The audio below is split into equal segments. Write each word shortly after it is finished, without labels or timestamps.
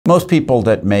Most people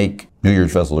that make New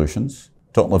Year's resolutions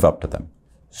don't live up to them.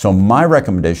 So my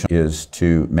recommendation is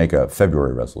to make a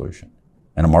February resolution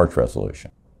and a March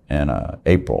resolution and a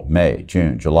April, May,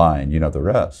 June, July, and you know the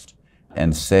rest.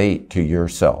 And say to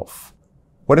yourself,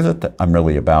 what is it that I'm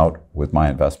really about with my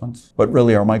investments? What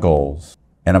really are my goals?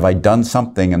 And have I done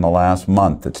something in the last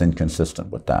month that's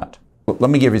inconsistent with that? Let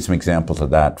me give you some examples of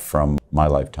that from my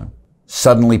lifetime.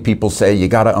 Suddenly people say, you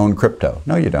gotta own crypto.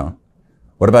 No, you don't.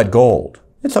 What about gold?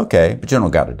 It's okay, but you don't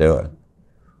gotta do it.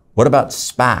 What about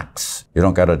SPACs? You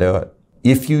don't gotta do it.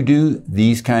 If you do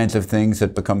these kinds of things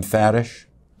that become faddish,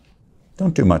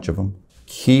 don't do much of them.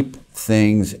 Keep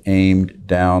things aimed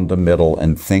down the middle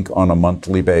and think on a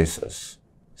monthly basis.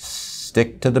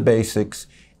 Stick to the basics,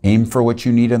 aim for what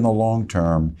you need in the long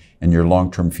term, and your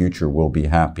long-term future will be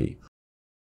happy.